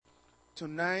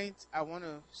Tonight, I want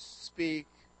to speak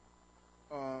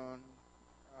on,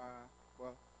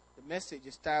 the message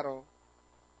is titled,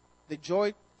 The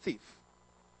Joy Thief.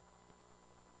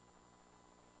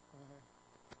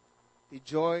 The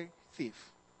Joy Thief.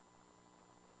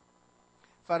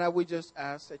 Father, we just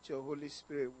ask that your Holy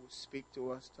Spirit will speak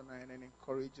to us tonight and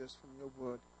encourage us from your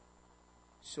word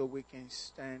so we can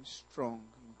stand strong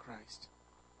in Christ.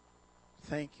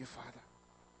 Thank you, Father.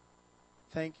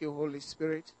 Thank you, Holy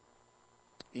Spirit.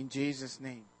 In Jesus'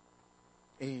 name,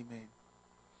 amen.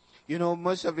 You know,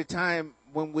 most of the time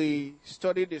when we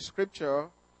study the scripture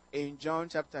in John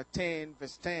chapter 10,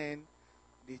 verse 10,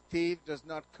 the thief does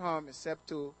not come except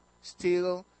to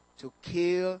steal, to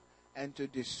kill, and to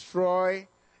destroy.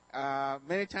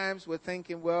 Many times we're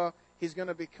thinking, well, he's going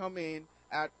to be coming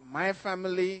at my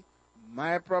family,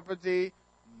 my property,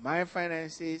 my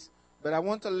finances. But I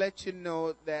want to let you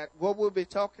know that what we'll be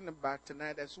talking about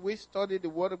tonight, as we study the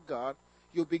Word of God,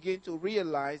 you'll begin to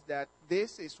realize that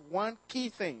this is one key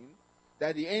thing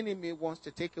that the enemy wants to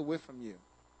take away from you.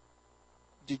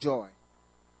 The joy.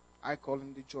 I call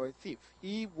him the joy thief.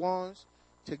 He wants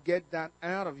to get that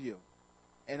out of you.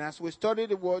 And as we study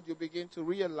the Word, you begin to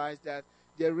realize that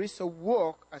there is a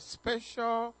work, a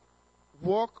special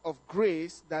work of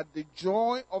grace that the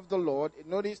joy of the Lord,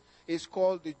 notice it's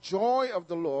called the joy of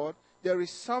the Lord. There is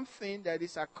something that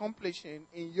is accomplishing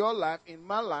in your life, in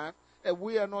my life, that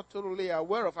we are not totally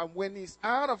aware of. And when it's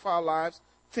out of our lives,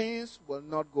 things will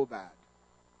not go bad.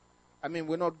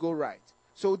 Will not go right.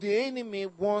 So the enemy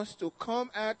wants to come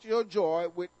at your joy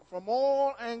from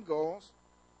all angles.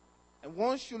 And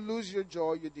once you lose your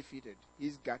joy, you're defeated.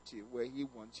 He's got you where he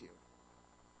wants you.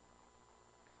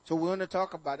 So we want to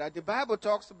talk about that. The Bible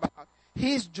talks about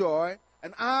his joy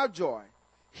and our joy.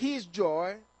 His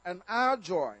joy and our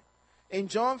joy. In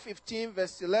John 15,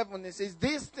 verse 11, it says,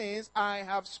 these things I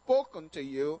have spoken to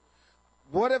you.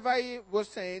 Whatever he was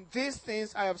saying, these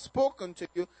things I have spoken to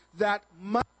you, that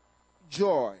my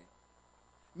joy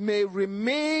may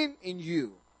remain in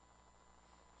you.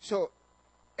 So,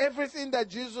 everything that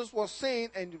Jesus was saying,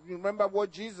 and remember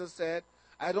what Jesus said,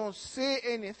 I don't say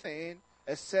anything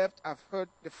except I've heard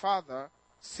the Father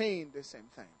saying the same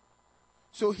thing.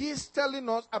 So he's telling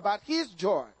us about his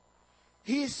joy.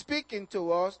 He's speaking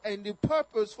to us, and the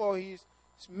purpose for his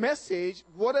message,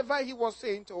 whatever he was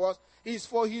saying to us, is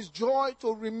for his joy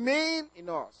to remain in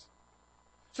us.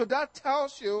 So that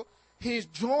tells you his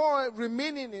joy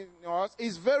remaining in us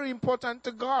is very important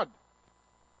to God.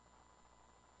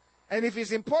 And if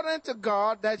it's important to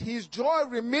God that his joy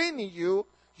remain in you,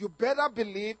 you better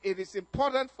believe it is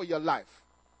important for your life.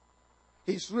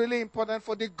 It's really important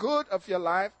for the good of your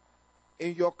life,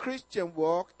 in your Christian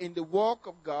walk, in the walk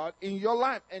of God, in your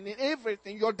life, and in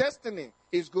everything. Your destiny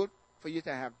is good for you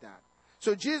to have that.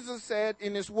 So Jesus said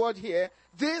in his word here,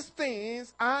 these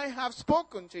things I have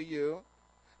spoken to you,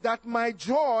 that my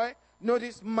joy,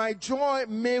 notice, my joy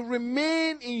may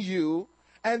remain in you,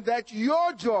 and that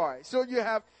your joy, so you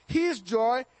have his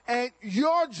joy and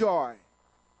your joy.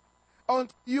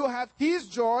 Until you have his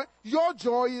joy, your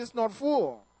joy is not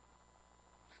full.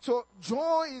 So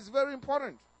joy is very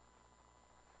important.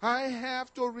 I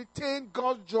have to retain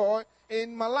God's joy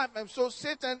in my life. And so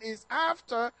Satan is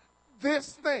after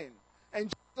this thing.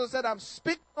 And Jesus said, I'm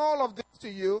speaking all of this to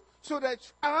you so that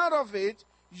out of it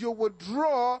you will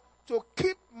draw to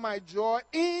keep my joy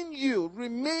in you,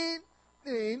 remain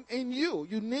in you.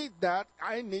 You need that.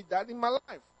 I need that in my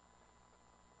life.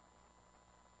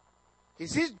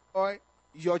 Is his joy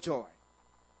your joy?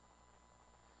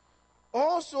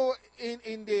 Also,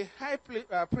 in the high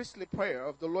priestly prayer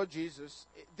of the Lord Jesus,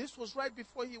 this was right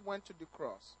before he went to the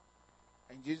cross.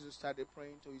 And Jesus started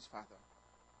praying to his Father.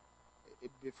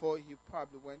 Before he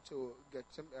probably went to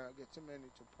Gethsemane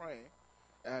to pray,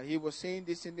 he was saying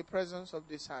this in the presence of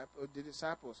the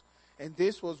disciples. And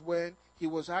this was when he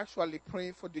was actually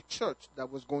praying for the church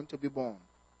that was going to be born.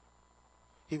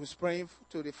 He was praying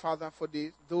to the Father for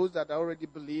those that already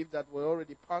believed, that were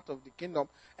already part of the kingdom,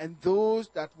 and those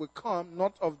that will come,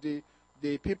 not of the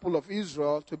people of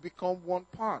Israel, to become one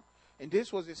part. And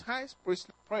this was his highest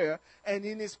priestly prayer. And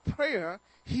in his prayer,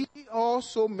 he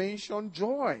also mentioned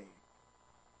joy.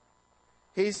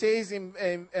 He says in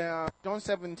John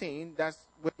 17, that's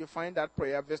where you find that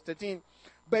prayer, verse 13.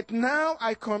 But now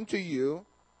I come to you,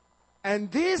 and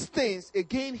these things,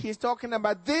 again, he's talking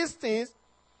about these things,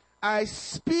 I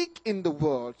speak in the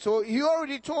world. So he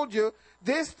already told you,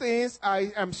 these things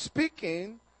I am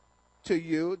speaking to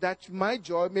you, that my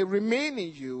joy may remain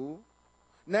in you.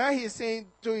 Now he's saying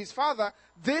to his Father,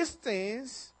 these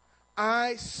things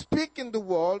I speak in the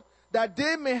world, that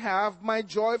they may have my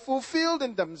joy fulfilled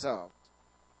in themselves.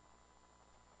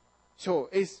 So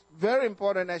it's very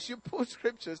important as you put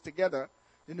scriptures together,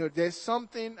 there's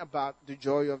something about the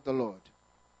joy of the Lord.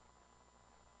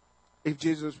 If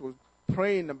Jesus was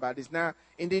praying about this. Now,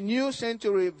 in the New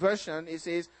Century Version, it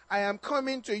says, I am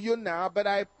coming to you now, but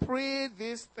I pray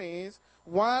these things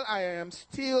while I am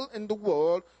still in the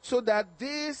world, so that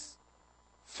these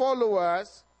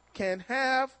followers can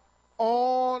have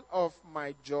all of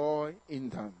my joy in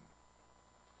them.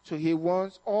 So he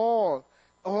wants all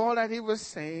that he was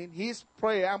saying, his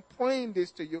prayer. I'm praying this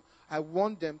to you. I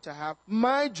want them to have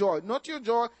my joy, not your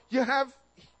joy. You have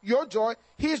your joy,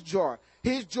 his joy.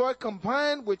 His joy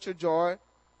combined with your joy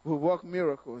will work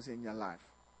miracles in your life.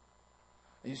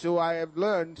 And so I have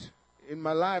learned in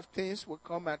my life, things will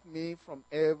come at me from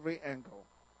every angle.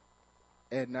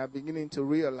 And I'm beginning to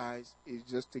realize it's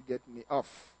just to get me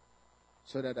off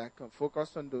so that I can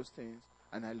focus on those things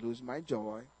and I lose my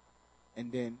joy.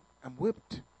 And then I'm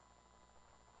whipped.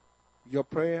 Your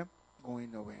prayer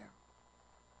going nowhere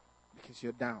because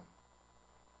you're down.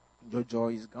 Your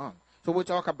joy is gone. So we'll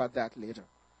talk about that later.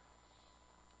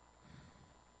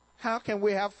 How can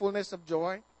we have fullness of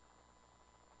joy?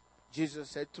 Jesus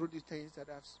said, through the things that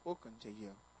I've spoken to you,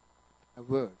 the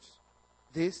words.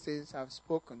 These things I've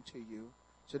spoken to you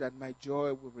so that my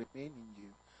joy will remain in you.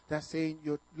 That's saying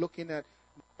you're looking at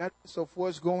regardless of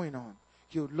what's going on.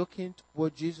 You're looking to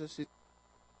what Jesus is.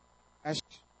 That's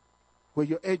where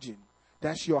you're edging.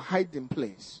 That's your hiding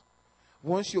place.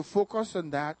 Once you focus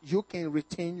on that, you can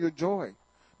retain your joy.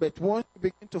 But once you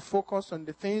begin to focus on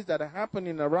the things that are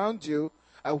happening around you,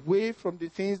 away from the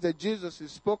things that Jesus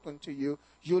has spoken to you,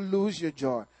 you lose your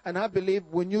joy. And I believe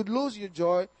when you lose your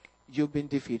joy, you've been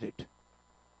defeated.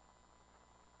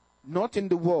 Not in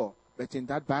the war, but in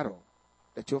that battle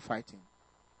that you're fighting,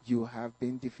 you have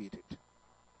been defeated.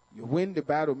 You win the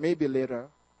battle maybe later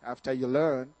after you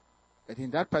learn, but in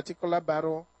that particular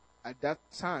battle, at that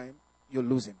time, you're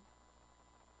losing.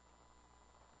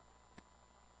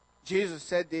 Jesus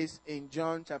said this in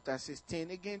John chapter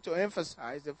 16, again to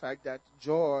emphasize the fact that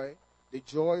joy, the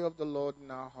joy of the Lord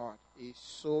in our heart is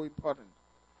so important.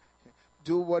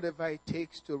 Do whatever it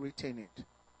takes to retain it.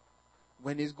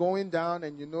 When it's going down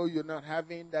and you know you're not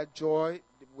having that joy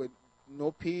with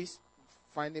no peace,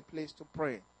 find a place to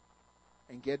pray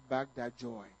and get back that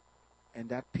joy and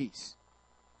that peace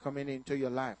coming into your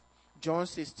life. John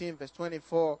 16 verse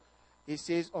 24, it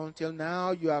says, until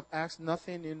now you have asked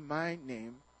nothing in my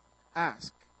name.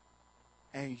 Ask,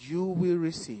 and you will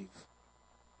receive,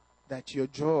 that your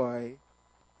joy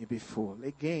may be full.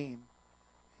 Again,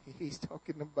 he's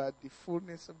talking about the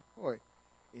fullness of joy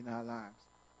in our lives.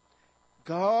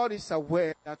 God is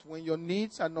aware that when your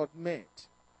needs are not met,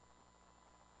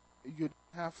 you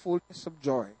don't have fullness of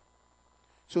joy.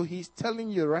 So he's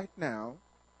telling you right now,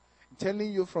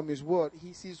 telling you from his word,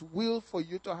 it's his will for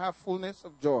you to have fullness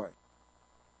of joy.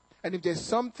 And if there's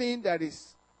something that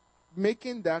is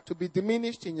making that to be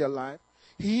diminished in your life,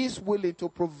 he is willing to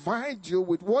provide you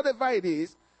with whatever it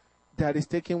is that is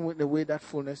taking away that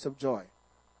fullness of joy.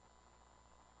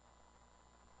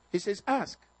 He says,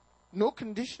 ask. No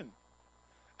condition.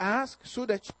 Ask so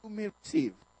that you may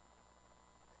receive.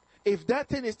 If that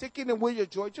thing is taking away your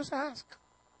joy, just ask.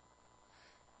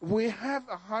 We have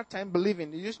a hard time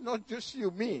believing. It's not just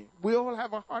you, me. We all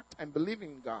have a hard time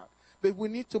believing in God. But we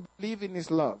need to believe in his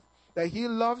love. That he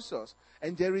loves us.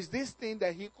 And there is this thing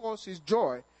that he calls his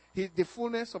joy. The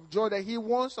fullness of joy that he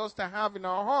wants us to have in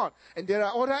our heart. And there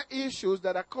are other issues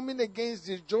that are coming against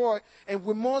this joy. And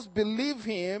we must believe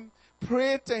him,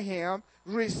 pray to him,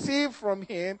 receive from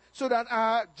him, so that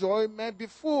our joy may be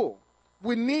full.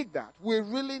 We need that. We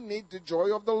really need the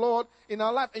joy of the Lord in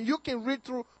our life. And you can read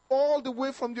through all the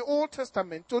way from the Old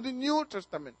Testament to the New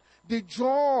Testament. The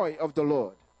joy of the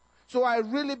Lord. So I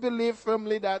really believe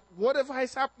firmly that whatever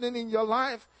is happening in your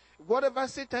life, whatever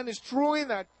Satan is throwing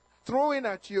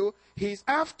at you, he's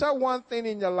after one thing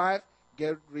in your life: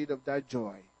 get rid of that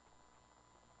joy.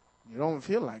 You don't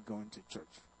feel like going to church.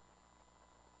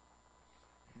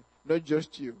 Not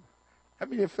just you. How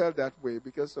many felt that way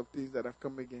because of things that have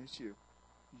come against you?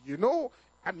 You know,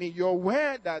 you're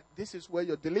aware that this is where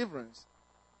your deliverance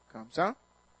comes, huh?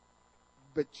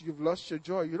 But you've lost your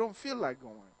joy. You don't feel like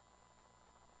going.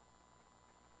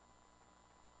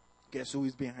 Guess who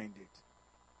is behind it?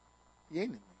 The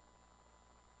enemy.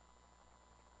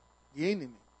 The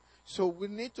enemy. So we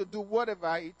need to do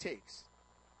whatever it takes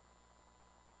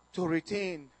to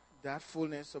retain that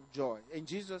fullness of joy. And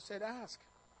Jesus said, ask.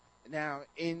 Now,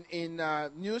 in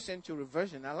New Century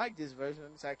Version, I like this version,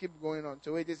 so I keep going on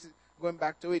to it. This is going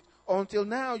back to it. Until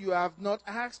now, you have not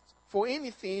asked for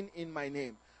anything in my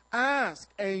name. Ask,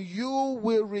 and you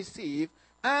will receive,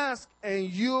 Ask and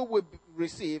you will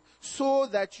receive, so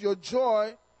that your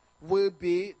joy will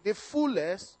be the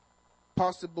fullest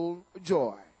possible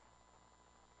joy.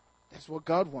 That's what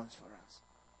God wants for us.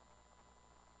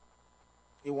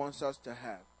 He wants us to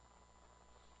have.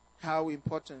 How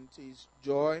important is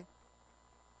joy?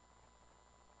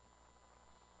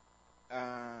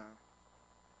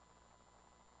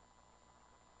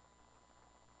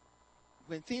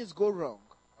 When things go wrong,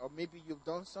 or maybe you've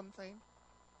done something,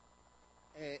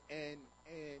 and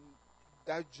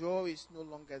that joy is no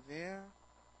longer there,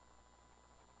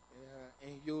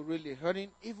 and you're really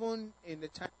hurting, even in the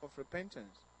time of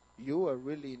repentance, you are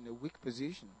really in a weak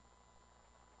position.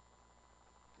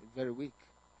 Very weak.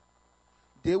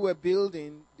 They were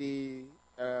building the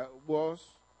walls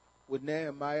with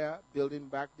Nehemiah, building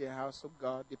back the house of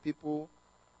God. The people,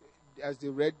 as they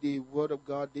read the word of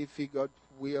God, they figured,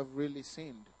 we have really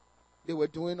sinned. They were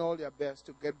doing all their best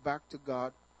to get back to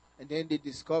God. And then they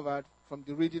discovered from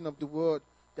the reading of the word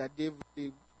that they've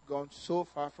really gone so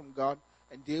far from God,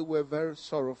 and they were very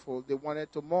sorrowful. They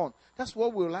wanted to mourn. That's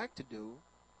what we like to do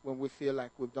when we feel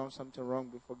like we've done something wrong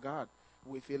before God.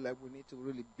 We feel like we need to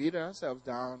really beat ourselves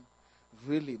down,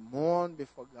 really mourn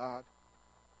before God.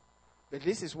 But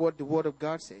this is what the word of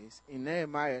God says in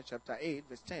Nehemiah chapter 8,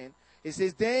 verse 10. It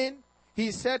says, then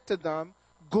he said to them,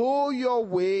 go your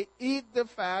way, eat the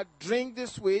fat, drink the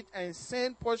sweet, and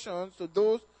send portions to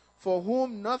those for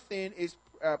whom nothing is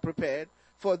prepared.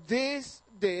 For this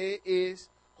day is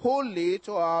holy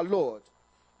to our Lord.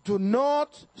 Do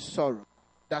not sorrow.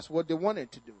 That's what they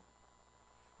wanted to do.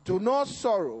 Do not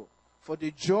sorrow, for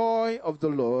the joy of the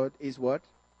Lord is what?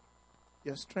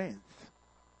 Your strength.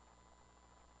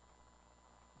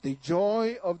 The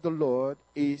joy of the Lord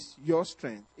is your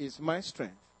strength, is my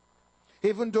strength.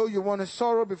 Even though you want to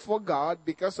sorrow before God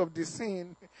because of the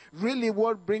sin, really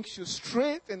what brings you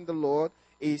strength in the Lord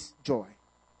is joy.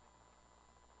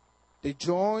 The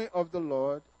joy of the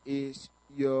Lord is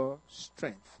your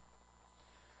strength.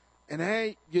 And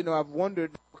I've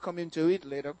wondered, we'll come into it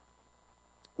later,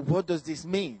 what does this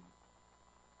mean?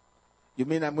 You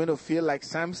mean I'm going to feel like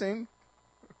Samson?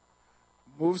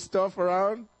 Move stuff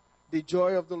around? The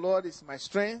joy of the Lord is my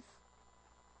strength?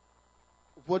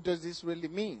 What does this really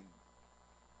mean?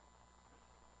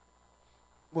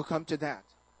 We'll come to that.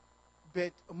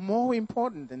 But more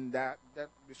important than that the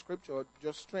scripture,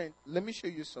 just strength, let me show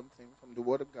you something from the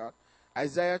Word of God.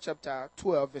 Isaiah chapter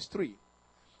 12, verse 3.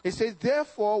 It says,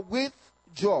 therefore, with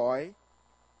joy,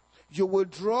 you will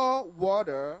draw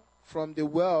water from the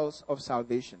wells of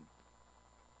salvation.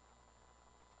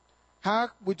 How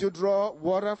would you draw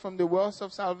water from the wells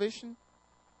of salvation?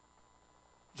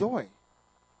 Joy.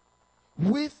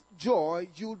 With joy,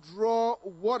 you draw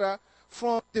water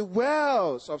from the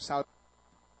wells of salvation.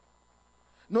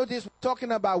 Notice we're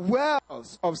talking about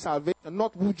wells of salvation,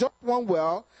 not just one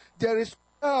well. There's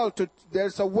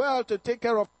a well to take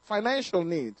care of financial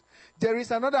needs. There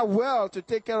is another well to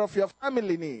take care of your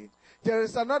family needs. There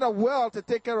is another well to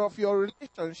take care of your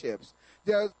relationships.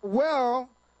 There's a well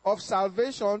of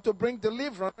salvation to bring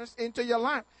deliverance into your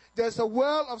life. There's a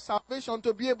well of salvation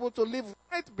to be able to live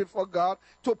right before God,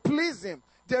 to please Him.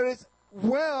 There is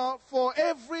well for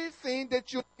everything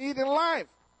that you need in life.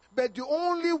 But the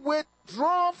only way to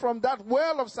draw from that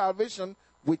well of salvation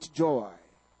with joy.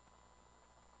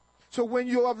 So when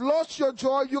you have lost your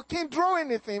joy, you can't draw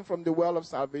anything from the well of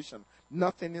salvation.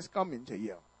 Nothing is coming to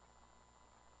you.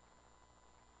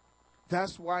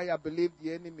 That's why I believe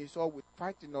the enemy is always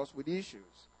fighting us with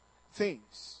issues,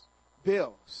 things,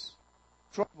 bills,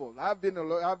 trouble. I've been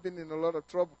in a lot of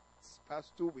trouble these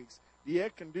past 2 weeks. The air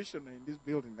conditioner in this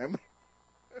building.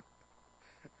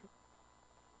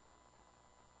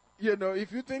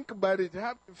 If you think about it,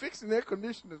 fixing air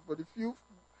conditioners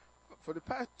for the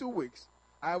past 2 weeks.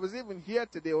 I was even here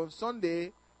today on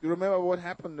Sunday. You remember what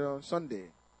happened on Sunday?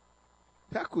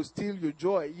 That could steal your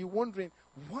joy. You're wondering,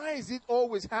 why is it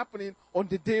always happening on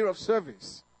the day of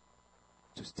service?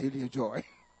 To steal your joy.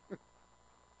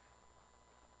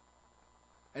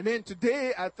 And then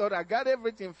today, I thought I got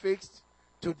everything fixed.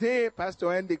 Today,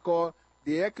 Pastor Andy called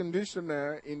the air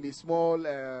conditioner in the small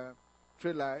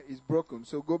trailer is broken.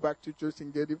 So go back to church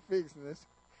and get it fixed. And I said,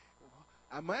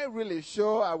 am I really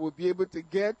sure I will be able to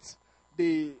get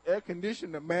the air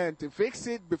conditioner man to fix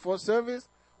it before service?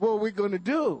 What are we going to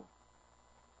do?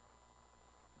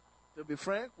 To be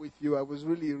frank with you, I was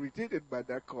really irritated by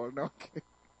that call. Now, okay.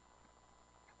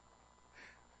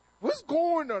 What's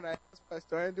going on? I asked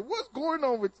Pastor Andy, what's going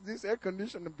on with this air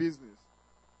conditioner business?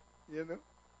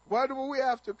 Why do we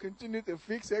have to continue to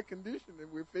fix air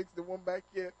conditioning? We fixed the one back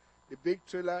here, the big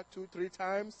trailer 2-3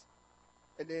 times,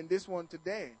 and then this one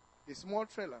today, the small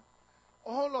trailer.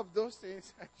 All of those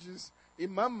things are just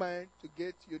in my mind to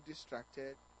get you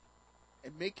distracted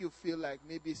and make you feel like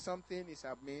maybe something is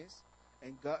amiss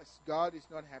and God is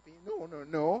not happy.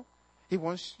 No. He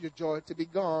wants your joy to be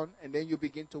gone, and then you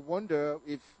begin to wonder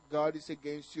if God is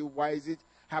against you. Why is it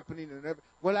happening?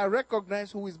 Well, I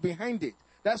recognize who is behind it.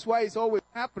 That's why it's always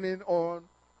happening on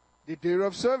the day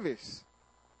of service.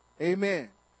 Amen.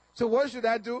 So what should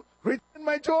I do? Return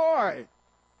my joy.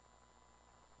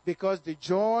 Because the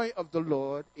joy of the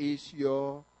Lord is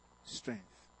your strength.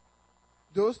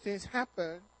 Those things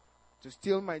happen to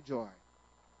steal my joy.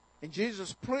 And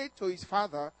Jesus prayed to his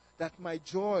Father that my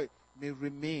joy may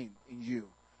remain in you,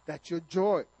 that your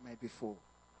joy might be full.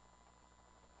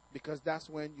 Because that's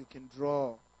when you can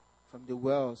draw from the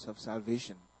wells of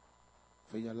salvation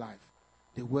for your life,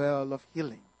 the well of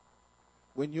healing.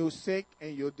 When you're sick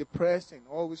and you're depressed and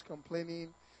always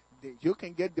complaining, you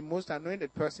can get the most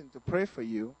anointed person to pray for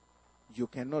you. You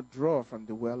cannot draw from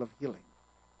the well of healing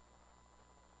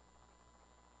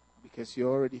because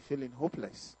you're already feeling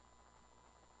hopeless.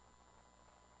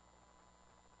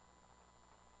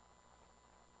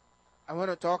 I want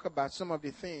to talk about some of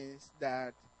the things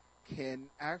that can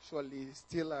actually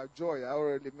steal our joy. I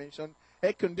already mentioned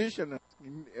air conditioner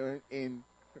in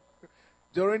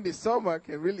during the summer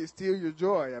can really steal your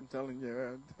joy, I'm telling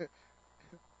you.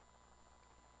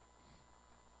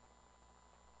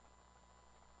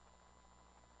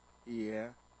 Yeah.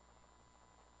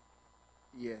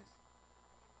 Yes.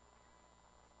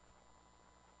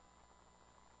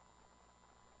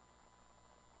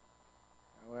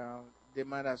 Well, they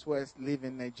might as well live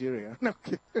in Nigeria.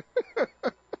 Okay.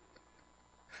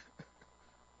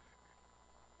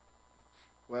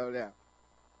 Well, yeah.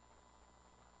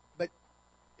 But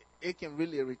it can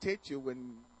really irritate you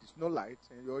when there's no light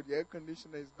and your air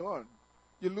conditioner is gone.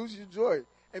 You lose your joy.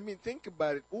 I mean, think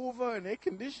about it. Over an air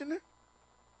conditioner,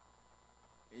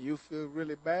 and you feel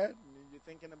really bad. And you're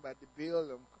thinking about the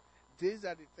bill. These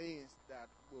are the things that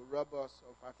will rob us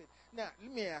of our faith. Now,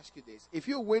 let me ask you this. If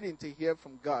you're waiting to hear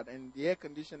from God and the air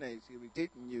conditioner is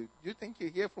irritating you, do you think you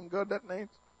hear from God that night?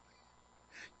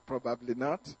 Probably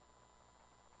not.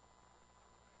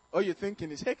 All you're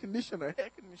thinking is air conditioner.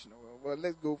 Well,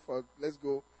 let's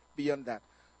go beyond that.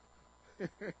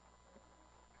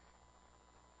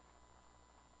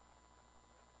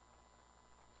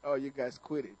 Oh, you guys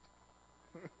quit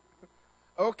it.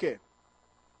 Okay.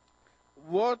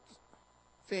 What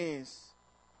things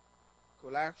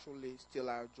could actually steal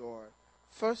our joy?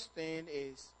 First thing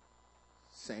is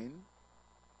sin.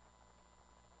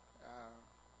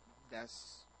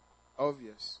 That's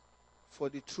obvious. For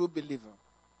the true believer,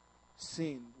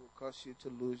 sin will cause you to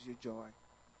lose your joy.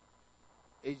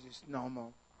 It's just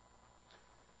normal.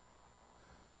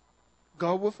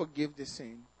 God will forgive the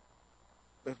sin,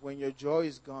 but when your joy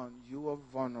is gone, you are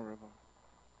vulnerable.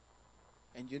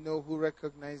 And you know who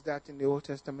recognized that in the Old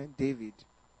Testament? David.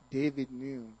 David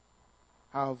knew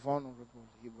how vulnerable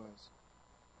he was.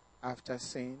 After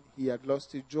sin, he had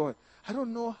lost his joy. I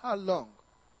don't know how long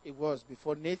it was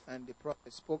before Nathan the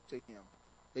prophet spoke to him,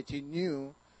 but he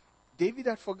knew David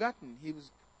had forgotten. He was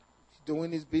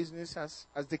doing his business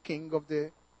as the king of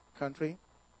the country.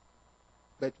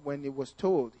 But when he was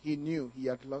told, he knew he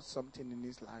had lost something in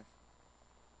his life.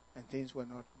 And things were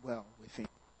not well with him.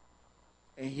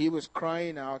 And he was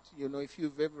crying out. You know, if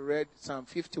you've ever read Psalm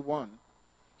 51,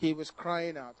 he was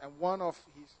crying out. And one of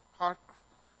his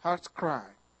heart's cry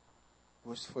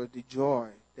was for the joy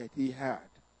that he had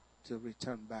to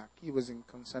return back. He wasn't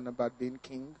concerned about being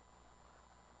king.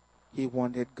 He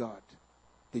wanted God,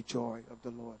 the joy of the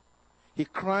Lord. He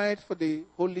cried for the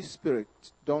Holy Spirit.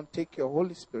 Don't take your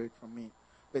Holy Spirit from me.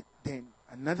 But then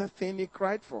another thing he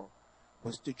cried for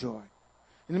was the joy.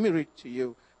 And let me read to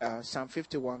you Psalm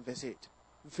 51 verse 8.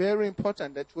 Very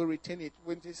important that we retain it.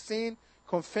 When the sin,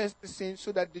 confess the sin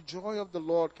so that the joy of the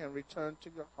Lord can return to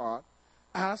your heart.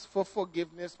 Ask for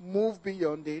forgiveness. Move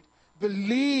beyond it.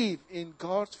 Believe in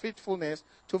God's faithfulness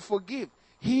to forgive.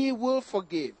 He will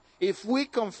forgive. If we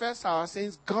confess our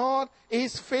sins, God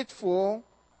is faithful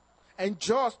and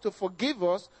just to forgive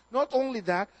us. Not only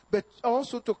that, but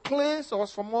also to cleanse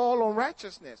us from all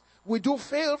unrighteousness. We do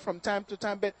fail from time to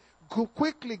time, but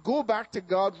quickly go back to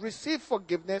God, receive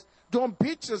forgiveness. Don't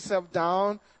beat yourself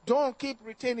down. Don't keep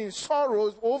retaining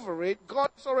sorrows over it. God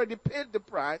has already paid the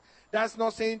price. That's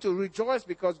not saying to rejoice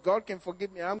because God can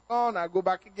forgive me. I'm gone. I'll go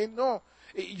back again. No.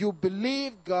 You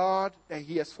believe God that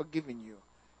He has forgiven you.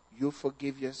 You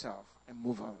forgive yourself and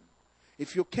move on.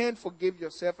 If you can't forgive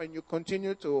yourself and you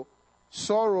continue to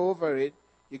sorrow over it,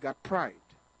 you got pride.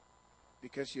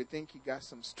 Because you think you got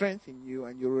some strength in you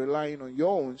and you're relying on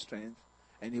your own strength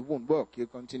and it won't work. You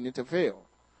continue to fail.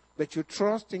 but you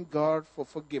trust in God for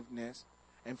forgiveness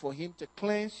and for Him to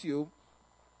cleanse you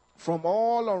from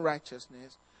all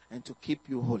unrighteousness and to keep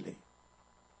you holy.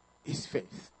 Is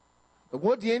faith. But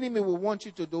what the enemy will want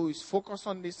you to do is focus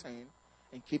on this sin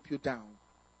and keep you down,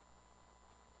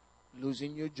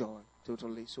 losing your joy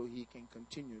totally so he can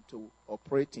continue to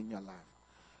operate in your life.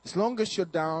 As long as you're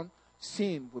down,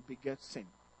 sin will beget sin.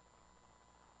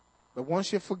 But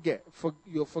once you're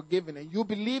forgiven, and you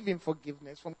believe in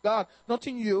forgiveness from God, not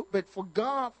in you, but from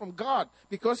God,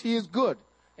 because He is good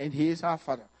and He is our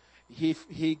Father.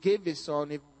 He gave His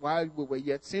Son while we were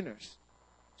yet sinners.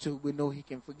 So we know He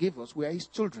can forgive us. We are His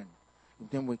children. And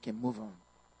then we can move on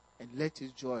and let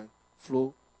His joy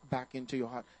flow back into your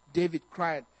heart. David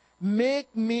cried,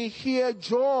 "Make me hear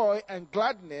joy and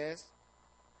gladness,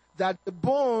 that the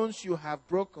bones you have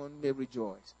broken may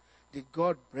rejoice." Did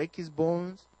God break his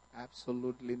bones?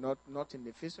 Absolutely not in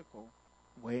the physical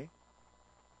way.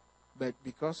 But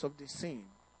because of the sin,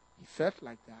 he felt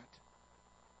like that.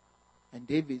 And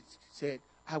David said,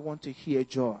 "I want to hear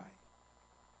joy.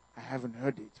 I haven't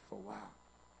heard it for a while.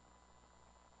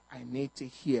 I need to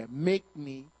hear. Make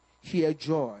me hear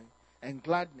joy and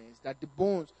gladness, that the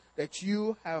bones that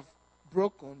you have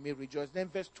broken may rejoice." Then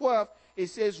verse 12, it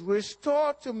says,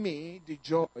 "Restore to me the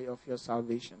joy of your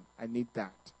salvation." I need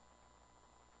that.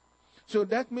 So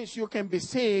that means you can be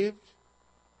saved,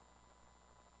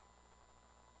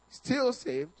 still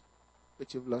saved,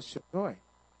 but you've lost your joy.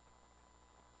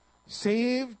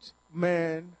 Saved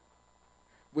man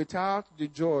without the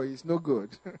joy is no good.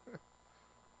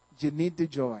 You need the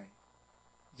joy.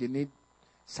 You need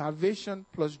salvation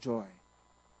plus joy.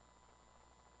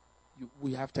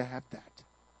 We have to have that.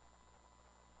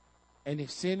 And if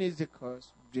sin is the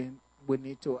cause, then we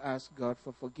need to ask God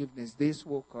for forgiveness. This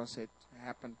will cause it to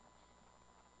happen.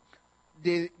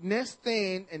 The next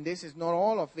thing, and this is not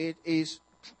all of it, is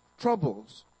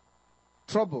troubles.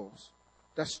 Troubles.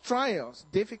 That's trials,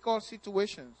 difficult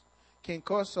situations can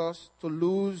cause us to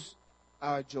lose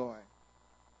our joy.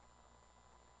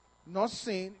 Not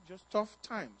sin, just tough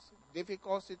times.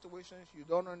 Difficult situations you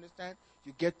don't understand.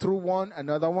 You get through one,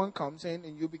 another one comes in,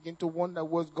 and you begin to wonder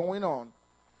what's going on.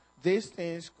 These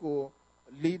things could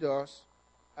lead us,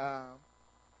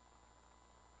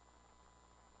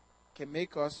 can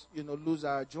make us, lose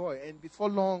our joy. And before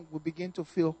long, we begin to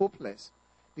feel hopeless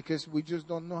because we just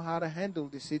don't know how to handle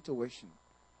the situation.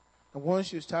 And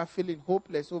once you start feeling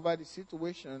hopeless over the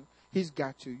situation, he's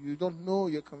got you. You don't know,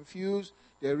 you're confused,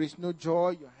 there is no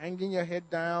joy, you're hanging your head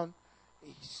down.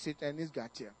 Satan has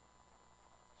got you.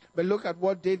 But look at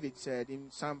what David said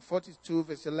in Psalm 42,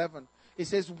 verse 11. It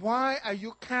says, "Why are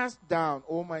you cast down,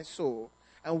 O my soul?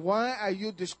 And why are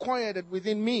you disquieted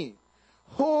within me?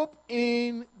 Hope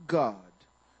in God."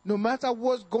 No matter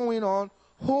what's going on,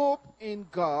 hope in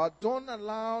God. Don't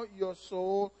allow your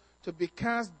soul to be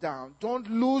cast down. Don't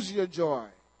lose your joy.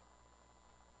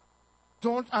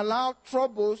 Don't allow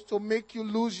troubles to make you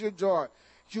lose your joy.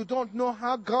 You don't know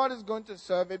how God is going to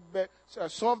solve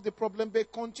the problem,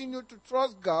 but continue to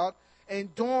trust God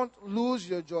and don't lose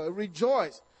your joy.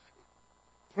 Rejoice.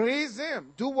 Praise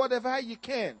Him. Do whatever you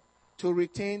can to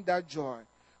retain that joy.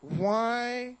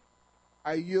 Why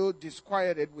are you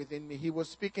disquieted within me? He was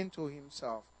speaking to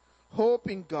himself. Hope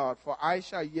in God, for I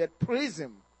shall yet praise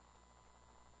Him,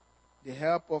 the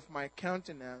help of my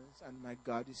countenance and my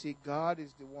God. You see, God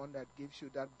is the one that gives you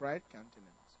that bright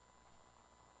countenance.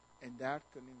 And that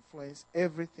can influence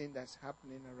everything that's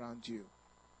happening around you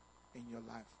in your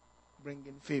life,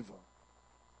 bringing favor.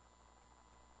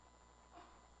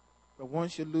 But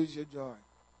once you lose your joy,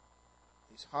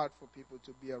 it's hard for people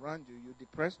to be around you. You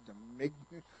depress them. Make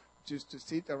just to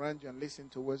sit around you and listen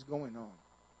to what's going on.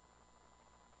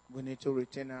 We need to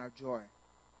retain our joy.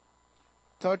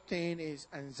 Third thing is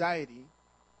anxiety.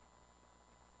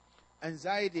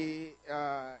 Anxiety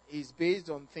is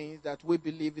based on things that we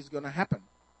believe is going to happen.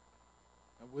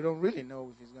 And we don't really know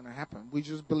if it's going to happen. We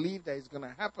just believe that it's going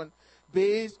to happen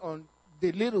based on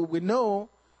the little we know.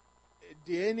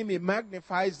 The enemy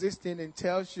magnifies this thing and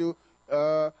tells you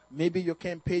maybe you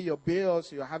can't pay your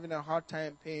bills, you're having a hard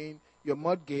time paying your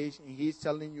mortgage, and he's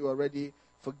telling you already,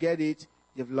 forget it,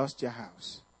 you've lost your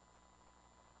house.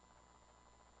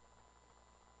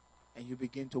 And you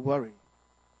begin to worry.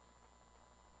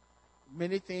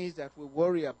 Many things that we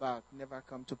worry about never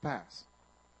come to pass.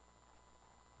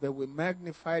 But we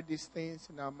magnify these things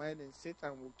in our mind, and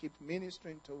Satan will keep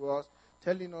ministering to us,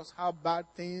 telling us how bad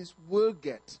things will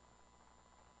get.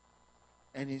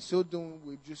 And in so doing,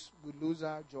 we lose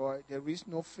our joy. There is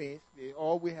no faith.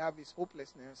 All we have is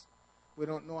hopelessness. We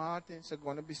don't know how things are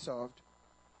going to be solved.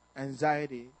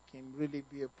 Anxiety can really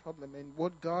be a problem. And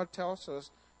what God tells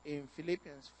us in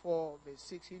Philippians 4, verse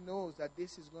 6, he knows that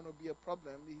this is going to be a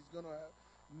problem. He's going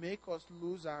to make us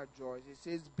lose our joy. He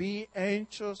says, be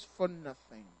anxious for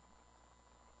nothing.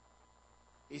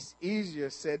 It's easier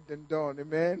said than done.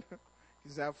 Amen?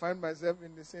 Because I find myself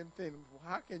in the same thing.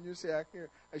 How can you say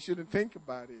I shouldn't think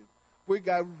about it? We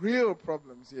got real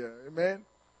problems here. Amen?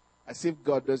 As if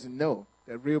God doesn't know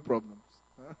the real problems.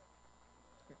 Huh?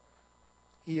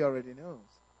 He already knows.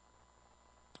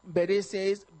 But it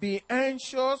says, be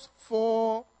anxious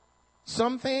for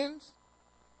some things,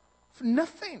 for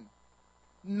nothing.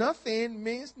 Nothing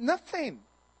means nothing.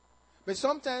 But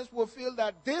sometimes we feel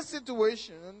that this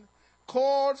situation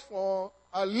calls for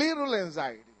a little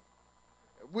anxiety.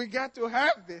 We got to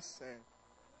have this.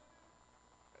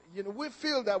 We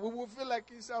feel that we will feel like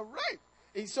it's all right.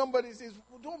 If somebody says,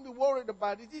 well, don't be worried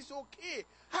about it, it's okay.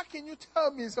 How can you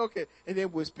tell me it's okay? And then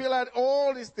we spill out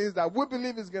all these things that we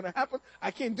believe is going to happen.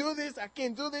 I can't do this, I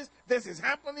can't do this. This is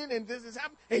happening and this is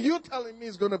happening. And you're telling me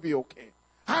it's going to be okay.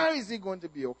 How is it going to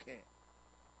be okay?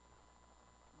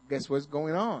 Guess what's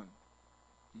going on?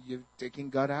 You're taking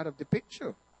God out of the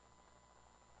picture.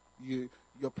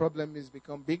 Your problem has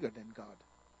become bigger than God.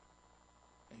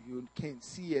 And you can't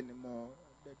see anymore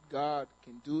that God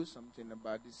can do something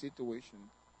about the situation.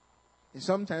 And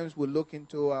sometimes we look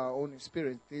into our own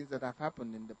experience, things that have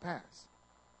happened in the past,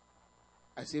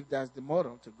 as if that's the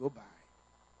model to go by.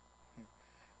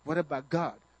 What about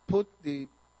God? Put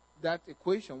that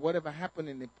equation, whatever happened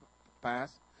in the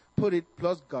past, put it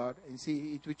plus God and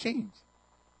see it will change.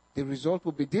 The result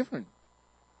will be different.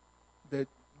 But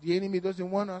the enemy doesn't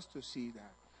want us to see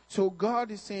that. So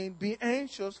God is saying, be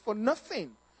anxious for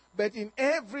nothing, but in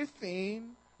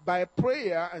everything, by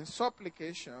prayer and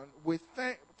supplication, with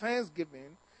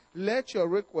thanksgiving, let your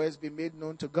requests be made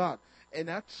known to God. And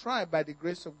I try, by the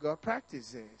grace of God,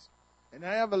 practice this. And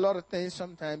I have a lot of things,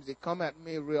 sometimes they come at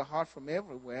me real hard from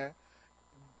everywhere.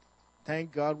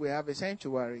 Thank God we have a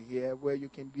sanctuary here where you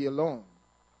can be alone.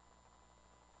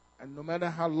 And no matter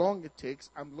how long it takes,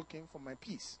 I'm looking for my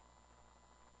peace.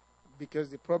 Because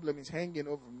the problem is hanging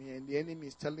over me and the enemy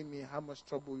is telling me how much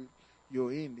trouble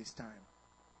you're in this time.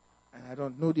 And I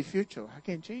don't know the future. I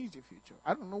can't change the future.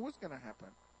 I don't know what's going to happen.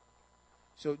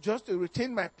 So just to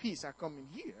retain my peace, I come in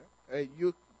here,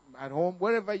 you at home,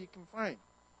 wherever you can find.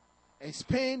 And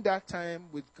spend that time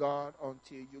with God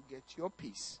until you get your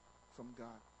peace from God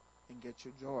and get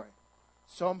your joy.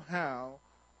 Somehow,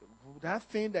 that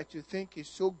thing that you think is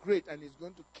so great and is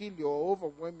going to kill you or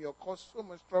overwhelm you or cause so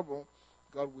much trouble,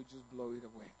 God will just blow it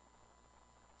away.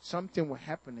 Something will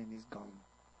happen and it's gone.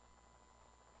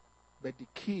 But the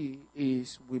key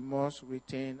is we must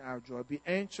retain our joy. Be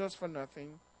anxious for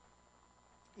nothing.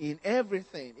 In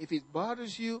everything, if it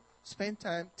bothers you, spend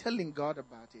time telling God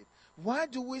about it. Why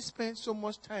do we spend so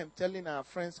much time telling our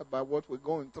friends about what we're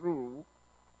going through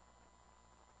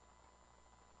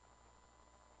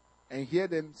and hear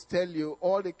them tell you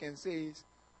all they can say is,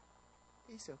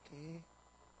 it's okay.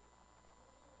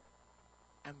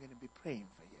 I'm going to be praying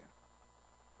for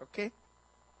you. Okay?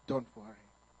 Don't worry.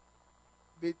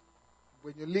 But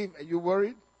when you leave, are you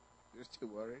worried? You're still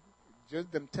worried.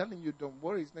 Just them telling you don't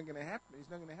worry, it's not going to happen. It's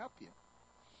not going to help you.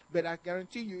 But I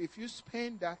guarantee you, if you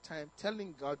spend that time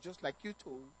telling God just like you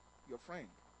told your friend,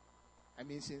 I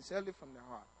mean sincerely from the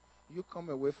heart, you come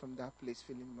away from that place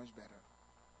feeling much better.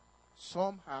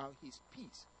 Somehow His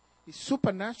peace, His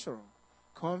supernatural,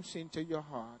 comes into your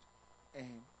heart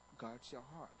and guards your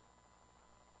heart.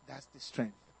 That's the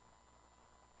strength.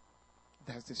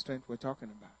 That's the strength we're talking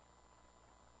about.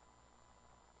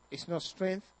 It's not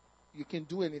strength. You can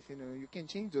do anything or you can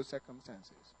change those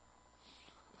circumstances.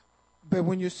 But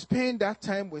when you spend that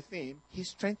time with Him, He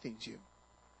strengthens you.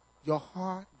 Your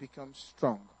heart becomes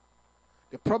strong.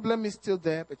 The problem is still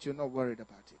there, but you're not worried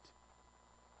about it.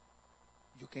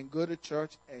 You can go to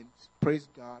church and praise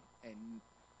God and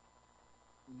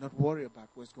not worry about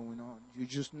what's going on. You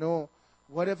just know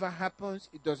whatever happens,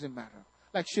 it doesn't matter.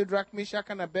 Like Shadrach, Meshach,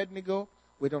 and Abednego,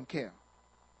 we don't care.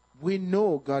 We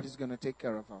know God is going to take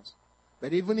care of us.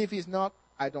 But even if He's not,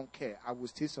 I don't care. I will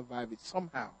still survive it.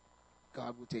 Somehow,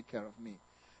 God will take care of me.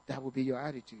 That will be your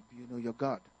attitude. You know your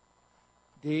God.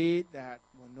 They that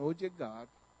will know their God,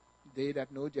 they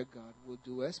that know their God will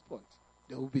do exploits.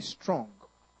 They will be strong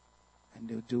and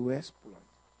they'll do exploit.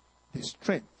 The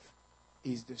strength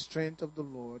is the strength of the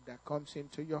Lord that comes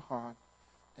into your heart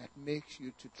that makes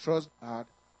you to trust God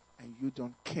and you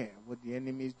don't care what the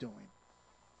enemy is doing.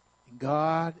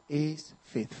 God is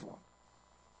faithful.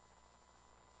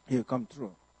 He'll come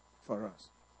through for us.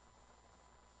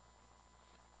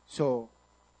 So,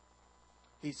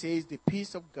 He says the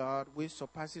peace of God which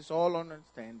surpasses all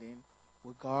understanding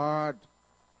will guard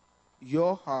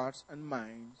your hearts and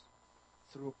minds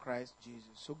through Christ Jesus.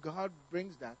 So God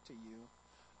brings that to you.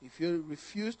 If you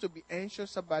refuse to be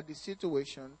anxious about the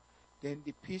situation, then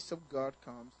the peace of God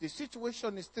comes. The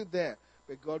situation is still there,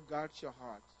 but God guards your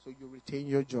heart, so you retain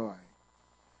your joy.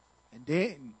 And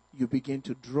then you begin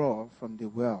to draw from the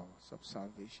wells of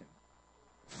salvation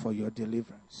for your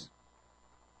deliverance.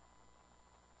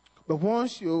 But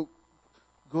once you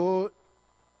go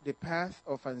the path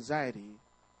of anxiety,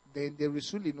 then there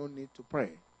is really no need to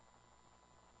pray.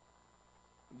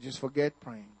 Just forget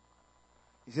praying.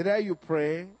 It's either you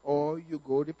pray or you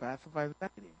go the path of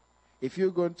anxiety. If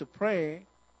you're going to pray,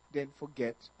 then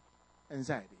forget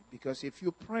anxiety. Because if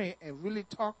you pray and really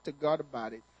talk to God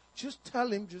about it, just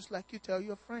tell him just like you tell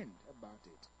your friend about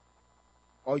it.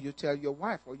 Or you tell your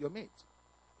wife or your mate,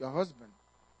 your husband.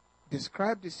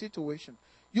 Describe the situation.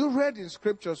 You read in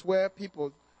scriptures where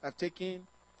people have taken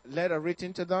a letter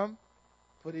written to them,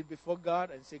 put it before God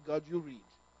and say, God, you read.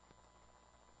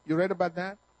 You read about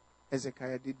that?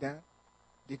 Hezekiah did that.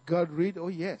 Did God read? Oh,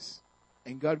 yes.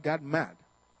 And God got mad.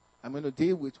 I'm going to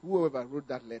deal with whoever wrote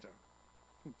that letter.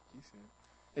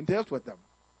 And dealt with them.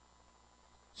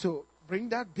 So bring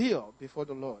that bill before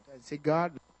the Lord and say,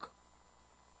 God, look,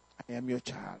 I am your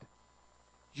child.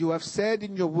 You have said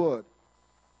in your word,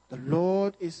 the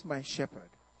Lord is my shepherd.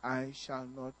 I shall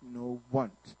not know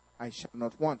want. I shall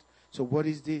not want. So what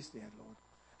is this there, Lord?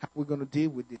 How are we going to deal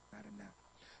with this matter now?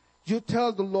 You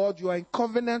tell the Lord you are in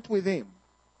covenant with him.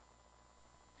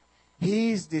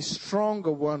 He is the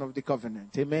stronger one of the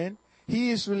covenant. Amen? He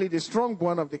is really the strong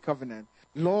one of the covenant.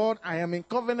 Lord, I am in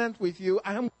covenant with you.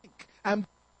 I am weak. I am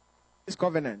this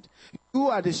covenant. You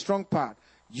are the strong part.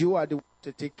 You are the one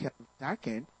to take care of that. I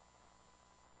can.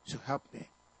 So help me.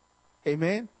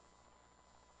 Amen?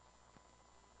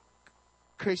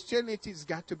 Christianity has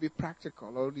got to be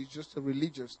practical, or it's just a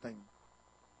religious thing.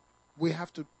 We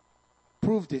have to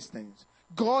prove these things.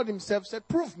 God himself said,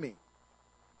 prove me.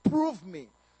 Prove me.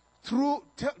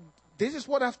 This is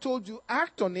what I've told you.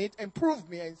 Act on it and prove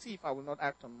me and see if I will not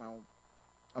act on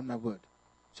my word.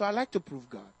 So I like to prove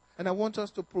God. And I want us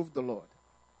to prove the Lord.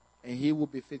 And he will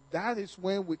be fit. That is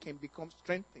when we can become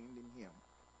strengthened in him.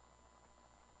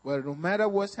 Well, no matter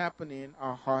what's happening,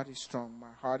 our heart is strong.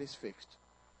 My heart is fixed.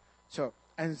 So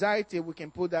anxiety, we can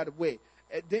put that away.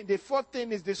 The fourth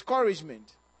thing is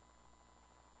discouragement.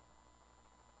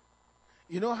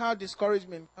 You know how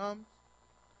discouragement comes?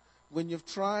 When you've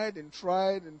tried and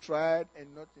tried and tried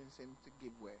and nothing seems to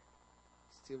give way.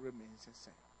 It still remains the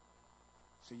same.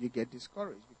 So you get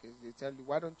discouraged because they tell you,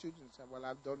 why don't you do it? Well,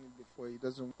 I've done it before. It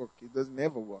doesn't work. It doesn't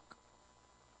ever work.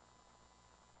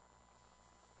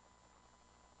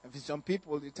 And for some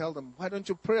people, they tell them, why don't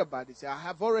you pray about it? They say, I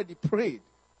have already prayed.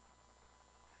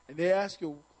 And they ask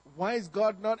you, why is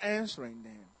God not answering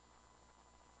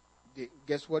them?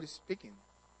 Guess what is speaking?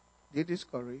 They're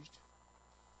discouraged.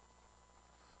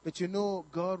 But you know,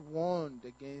 God warned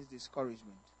against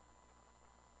discouragement.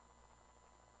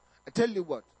 I tell you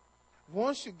what,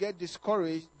 once you get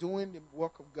discouraged doing the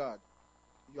work of God,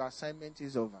 your assignment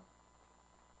is over.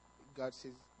 God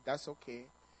says, that's okay.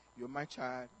 You're my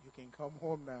child. You can come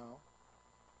home now.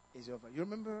 It's over. You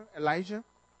remember Elijah?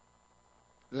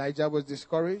 Elijah was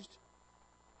discouraged.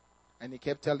 And he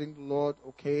kept telling the Lord,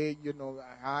 okay,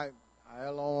 I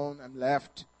alone am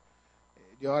left.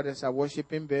 The others are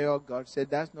worshiping Baal. God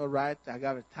said, that's not right. I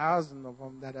got 1,000 of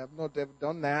them that have not ever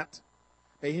done that.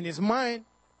 But in his mind,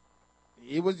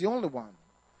 he was the only one.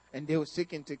 And they were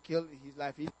seeking to kill his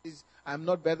life. He says, I'm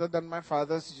not better than my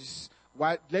fathers. Just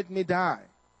let me die.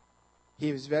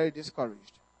 He was very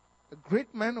discouraged. A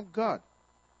great man of God.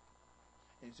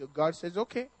 And so God says,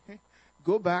 okay,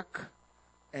 go back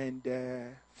and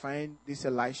find this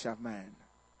Elisha man.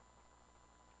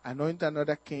 Anoint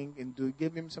another king and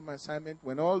give him some assignment.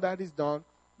 When all that is done,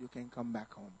 you can come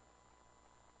back home.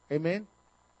 Amen?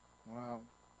 Wow.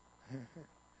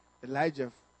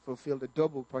 Elijah fulfilled a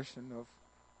double portion of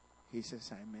his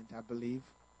assignment, I believe.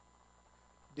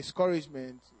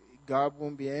 Discouragement, God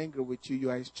won't be angry with you. You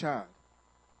are his child.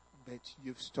 But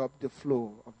you've stopped the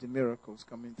flow of the miracles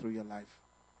coming through your life.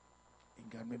 And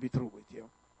God may be through with you.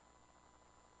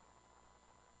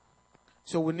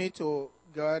 So we need to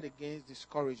guard against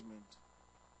discouragement.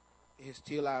 It's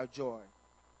still our joy.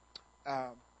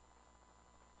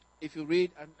 If you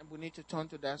read, and we need to turn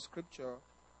to that scripture,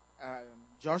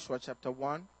 Joshua chapter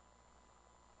 1.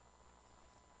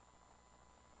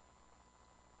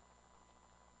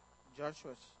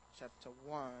 Joshua chapter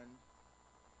 1.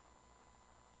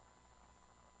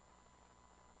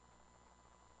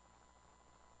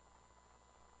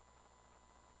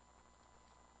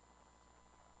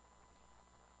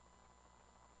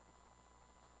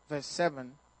 Verse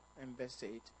 7 and verse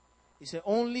 8. He said,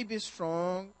 only be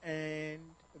strong and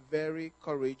very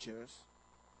courageous,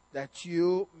 that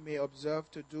you may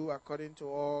observe to do according to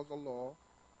all the law,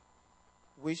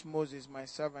 which Moses my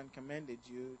servant commanded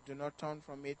you. Do not turn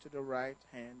from it to the right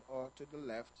hand or to the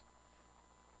left,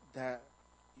 that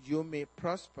you may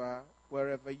prosper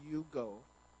wherever you go.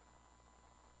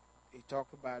 He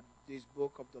talked about this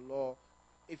book of the law.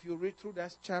 If you read through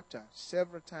that chapter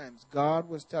several times, God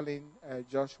was telling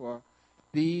Joshua,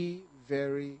 be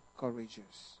very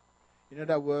courageous. In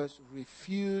other words,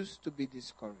 refuse to be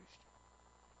discouraged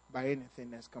by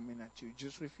anything that's coming at you.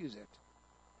 Just refuse it.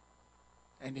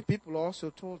 And the people also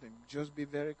told him, just be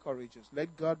very courageous.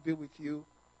 Let God be with you.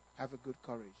 Have a good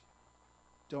courage.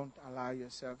 Don't allow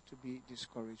yourself to be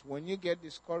discouraged. When you get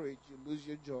discouraged, you lose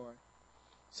your joy.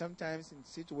 Sometimes in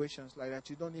situations like that,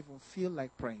 you don't even feel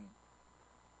like praying.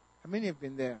 How many have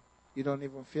been there? You don't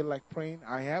even feel like praying?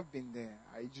 I have been there.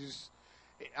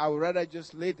 I would rather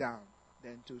just lay down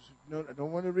than to, no, I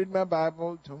don't want to read my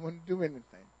Bible, don't want to do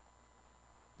anything.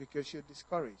 Because you're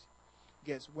discouraged.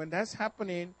 Guess, when that's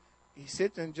happening, is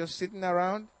Satan just sitting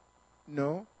around?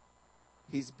 No.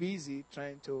 He's busy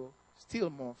trying to steal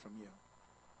more from you.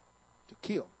 To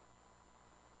kill.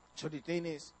 So the thing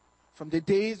is, from the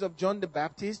days of John the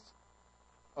Baptist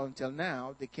until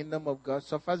now, the kingdom of God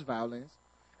suffers violence,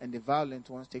 and the violent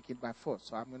ones take it by force.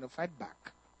 So I'm going to fight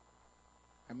back.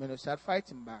 I'm going to start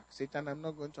fighting back. Satan, I'm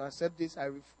not going to accept this. I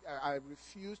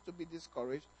refuse to be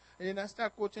discouraged. And then I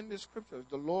start quoting the scriptures.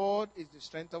 The Lord is the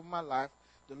strength of my life.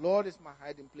 The Lord is my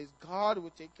hiding place. God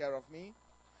will take care of me.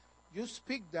 You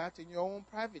speak that in your own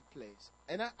private place.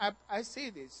 And I say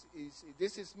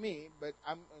this is me, but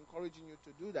I'm encouraging you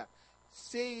to do that.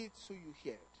 Say it so you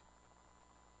hear it.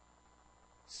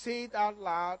 Say it out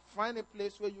loud. Find a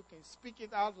place where you can speak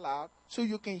it out loud so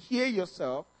you can hear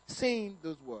yourself saying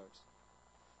those words.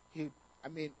 In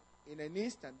an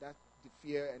instant, that the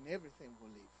fear and everything will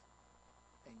leave.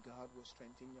 And God will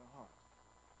strengthen your heart.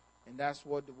 And that's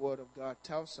what the Word of God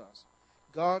tells us.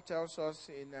 God tells us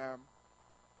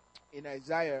in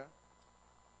Isaiah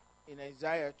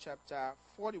chapter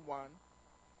 41,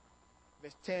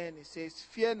 verse 10, it says,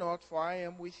 fear not, for I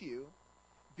am with you.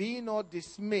 Be not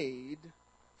dismayed,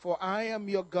 for I am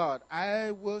your God.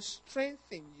 I will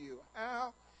strengthen you.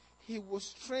 How? He will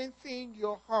strengthen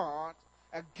your heart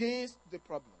against the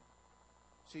problem.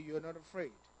 So you're not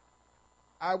afraid.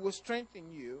 I will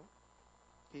strengthen you,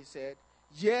 he said.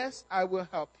 Yes, I will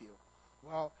help you.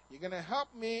 Well, you're going to help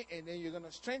me, and then you're going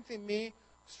to strengthen me.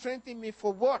 Strengthen me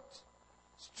for what?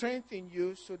 Strengthen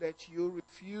you so that you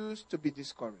refuse to be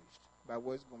discouraged by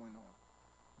what's going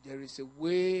on. There is a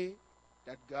way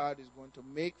that God is going to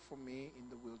make for me in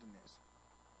the wilderness.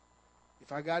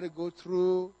 If I got to go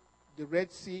through the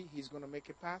Red Sea, he's going to make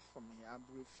a path for me. I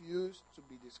refuse to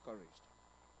be discouraged.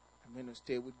 I'm going to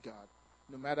stay with God,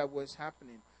 no matter what's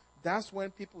happening. That's when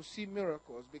people see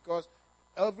miracles, because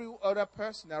every other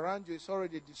person around you is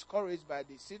already discouraged by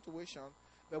the situation.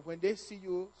 But when they see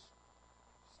you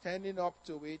standing up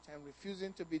to it and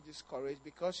refusing to be discouraged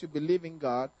because you believe in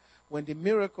God, when the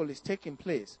miracle is taking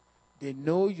place, they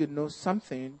know you know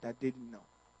something that they didn't know.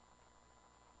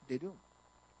 They do.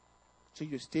 So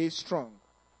you stay strong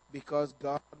because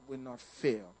God will not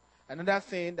fail. Another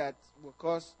thing that will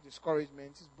cause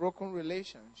discouragement is broken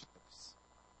relationships.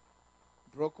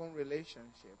 Broken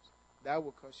relationships. That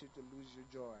will cause you to lose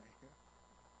your joy.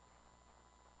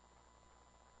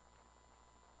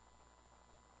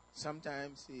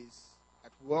 Sometimes it's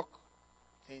at work,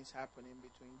 things happening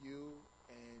between you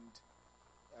and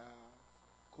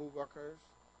co-workers.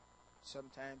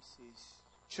 Sometimes it's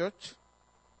church.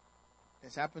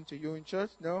 Has happened to you in church?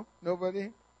 No?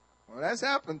 Nobody? Well, that's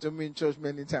happened to me in church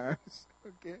many times.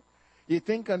 Okay? You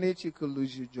think on it, you could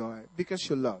lose your joy because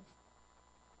you love.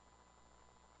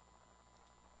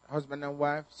 Husband and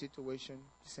wife situation,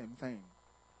 same thing.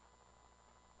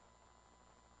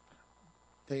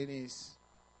 Thing is,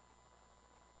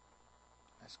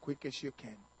 as quick as you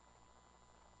can,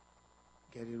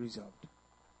 get it resolved.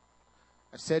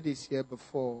 I've said this here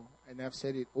before, and I've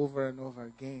said it over and over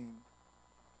again.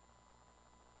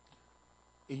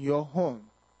 In your home,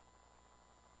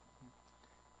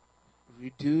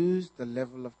 reduce the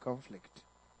level of conflict,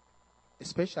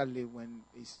 especially when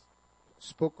it's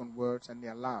spoken words and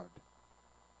they're loud.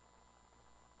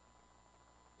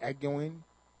 Arguing,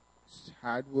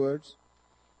 hard words.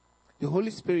 The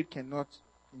Holy Spirit cannot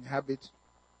inhabit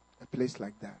a place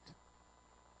like that.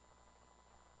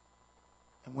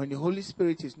 And when the Holy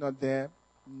Spirit is not there,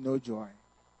 no joy,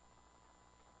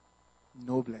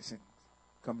 no blessings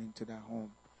coming to that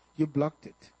home. You blocked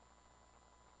it.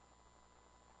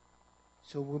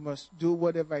 So we must do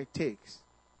whatever it takes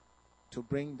to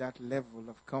bring that level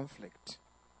of conflict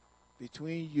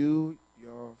between you,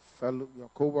 your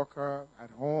co-worker, at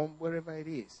home, wherever it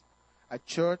is, at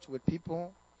church with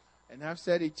people. And I've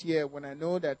said it here, when I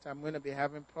know that I'm going to be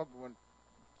having problems,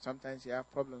 sometimes you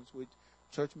have problems with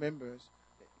church members,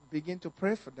 begin to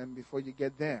pray for them before you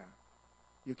get there.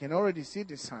 You can already see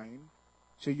the sign,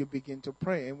 so you begin to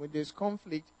pray. And when there's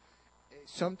conflict,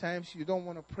 sometimes you don't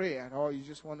want to pray at all, you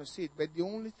just want to sit. But the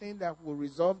only thing that will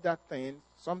resolve that thing,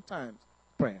 sometimes,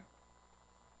 prayer.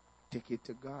 Take it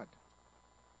to God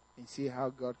and see how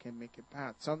God can make a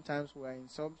path. Sometimes we're in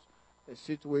some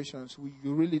situations where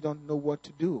you really don't know what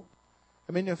to do.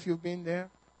 How many of you have been there?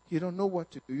 You don't know what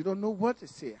to do. You don't know what to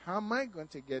say. How am I going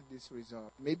to get this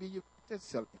resolved? Maybe you did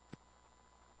something.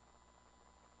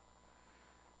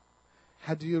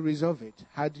 How do you resolve it?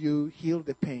 How do you heal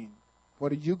the pain?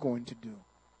 What are you going to do?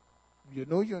 You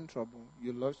know you're in trouble.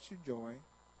 You lost your joy.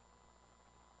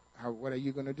 What are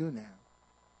you going to do now?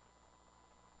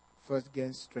 First,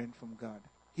 gain strength from God.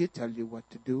 He'll tell you what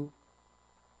to do.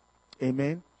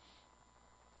 Amen.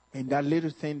 And that little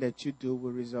thing that you do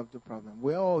will resolve the problem.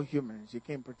 We're all humans. You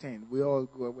can't pretend. We're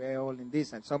all in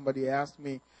this. And somebody asked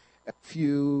me a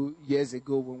few years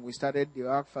ago when we started the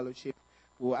Ark Fellowship.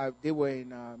 They were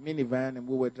in a minivan and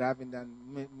we were driving down,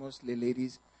 mostly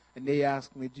ladies. And they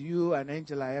asked me, do you and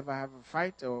Angela ever have a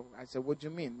fight? Or I said, what do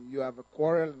you mean? You have a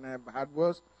quarrel and I have had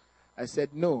worse? I said,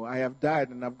 no, I have died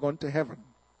and I've gone to heaven.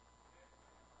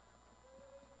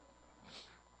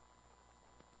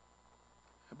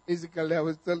 Basically, I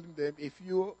was telling them, if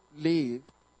you live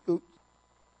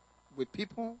with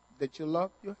people that you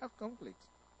love, you have conflicts.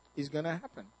 It's going to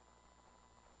happen.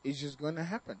 It's just going to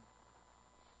happen.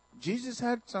 Jesus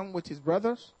had some with his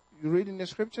brothers. You read in the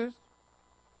scriptures.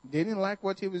 They didn't like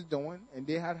what he was doing, and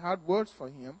they had hard words for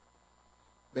him,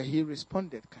 but he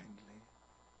responded kindly.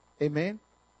 Amen?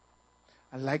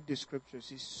 I like the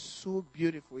scriptures. It's so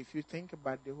beautiful. If you think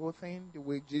about the whole thing, the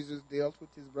way Jesus dealt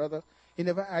with his brothers, he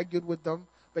never argued with them.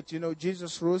 But you know,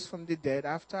 Jesus rose from the dead.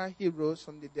 After he rose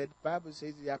from the dead, the Bible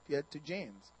says he appeared to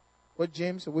James. What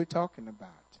James are we talking about?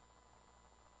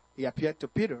 He appeared to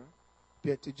Peter,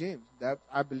 appeared to James.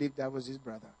 I believe that was his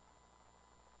brother.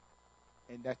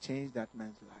 And that changed that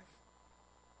man's life.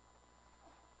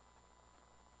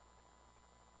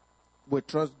 We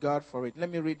trust God for it. Let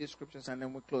me read the scriptures and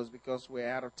then we'll close because we're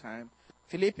out of time.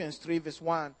 Philippians 3 verse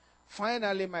 1.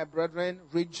 Finally, my brethren,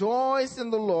 rejoice in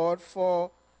the Lord,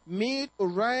 for me to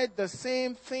write the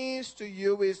same things to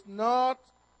you is not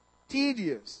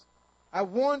tedious. I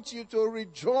want you to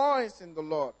rejoice in the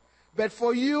Lord. But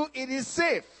for you, it is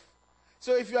safe.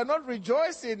 So if you are not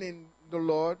rejoicing in the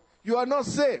Lord, you are not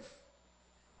safe.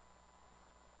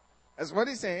 That's what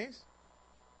he says.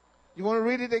 You want to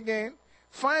read it again?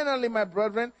 Finally, my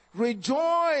brethren,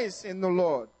 rejoice in the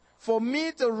Lord. For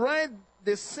me to write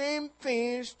the same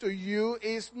things to you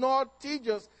is not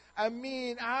tedious. I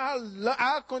mean,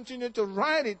 I'll continue to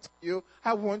write it to you.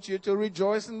 I want you to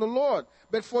rejoice in the Lord.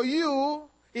 But for you,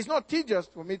 it's not tedious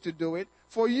for me to do it.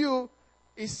 For you,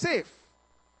 it's safe.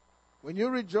 When you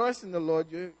rejoice in the Lord,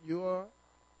 you are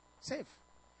safe.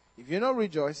 If you're not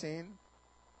rejoicing,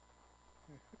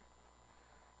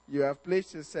 you have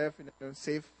placed yourself in a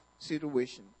unsafe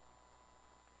situation.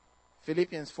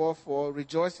 Philippians 4:4,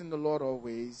 rejoice in the Lord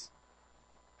always.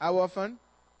 How often?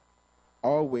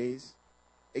 Always.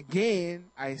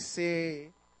 Again, I say,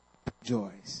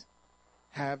 rejoice.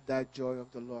 Have that joy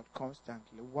of the Lord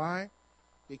constantly. Why?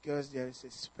 Because there is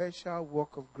a special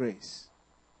work of grace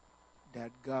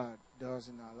that God does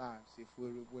in our lives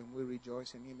when we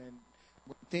rejoice in Him. And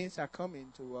when things are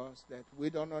coming to us that we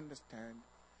don't understand,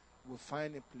 we'll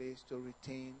find a place to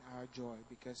retain our joy.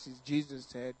 Because as Jesus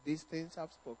said, these things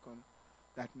I've spoken,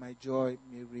 that my joy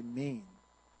may remain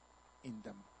in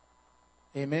them.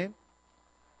 Amen?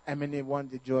 I mean, they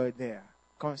want the joy there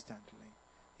constantly.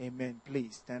 Amen.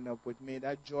 Please stand up with me.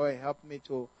 That joy helped me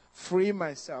to free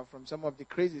myself from some of the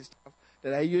crazy stuff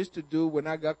that I used to do when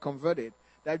I got converted.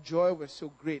 That joy was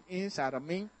so great inside of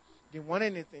me. Didn't want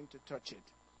anything to touch it.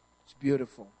 It's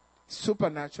beautiful.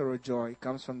 Supernatural joy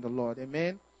comes from the Lord.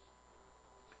 Amen.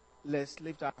 Let's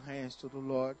lift our hands to the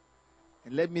Lord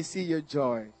and let me see your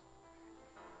joy.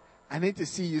 I need to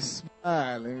see you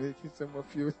smile. And some of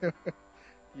you.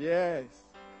 Yes.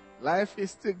 Life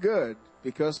is too good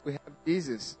because we have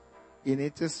Jesus. You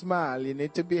need to smile. You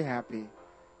need to be happy.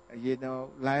 You know,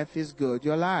 life is good.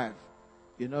 You're alive.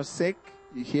 You're not sick.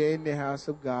 You're here in the house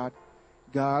of God.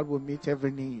 God will meet every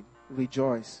need.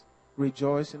 Rejoice.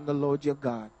 Rejoice in the Lord your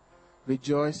God.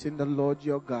 Rejoice in the Lord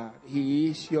your God. He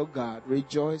is your God.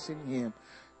 Rejoice in Him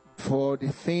for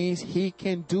the things He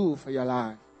can do for your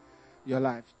life. Your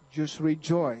life. Just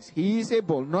rejoice. He is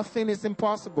able. Nothing is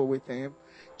impossible with him.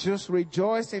 Just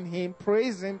rejoice in him.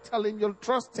 Praise him. Tell him you'll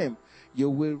trust him.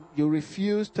 You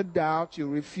refuse to doubt. You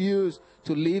refuse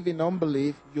to live in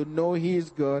unbelief. You know he is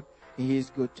good. He is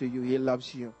good to you. He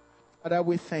loves you. Father,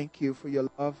 we thank you for your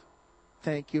love.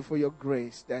 Thank you for your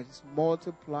grace that is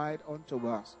multiplied unto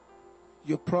us.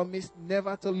 You promised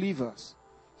never to leave us.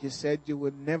 You said you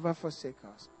will never forsake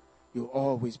us. You'll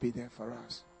always be there for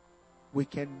us. We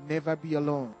can never be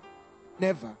alone.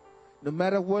 Never. No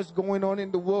matter what's going on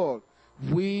in the world,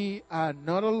 we are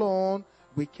not alone.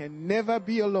 We can never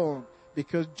be alone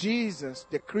because Jesus,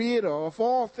 the creator of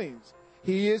all things,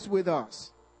 he is with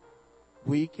us.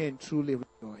 We can truly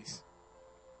rejoice.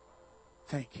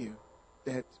 Thank you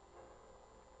that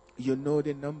you know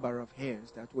the number of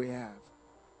hairs that we have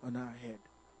on our head.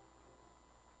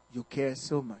 You care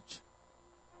so much.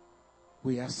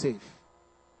 We are safe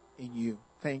in you.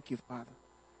 Thank you, Father.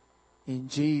 In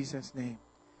Jesus' name.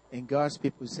 And God's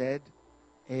people said,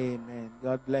 amen.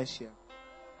 God bless you.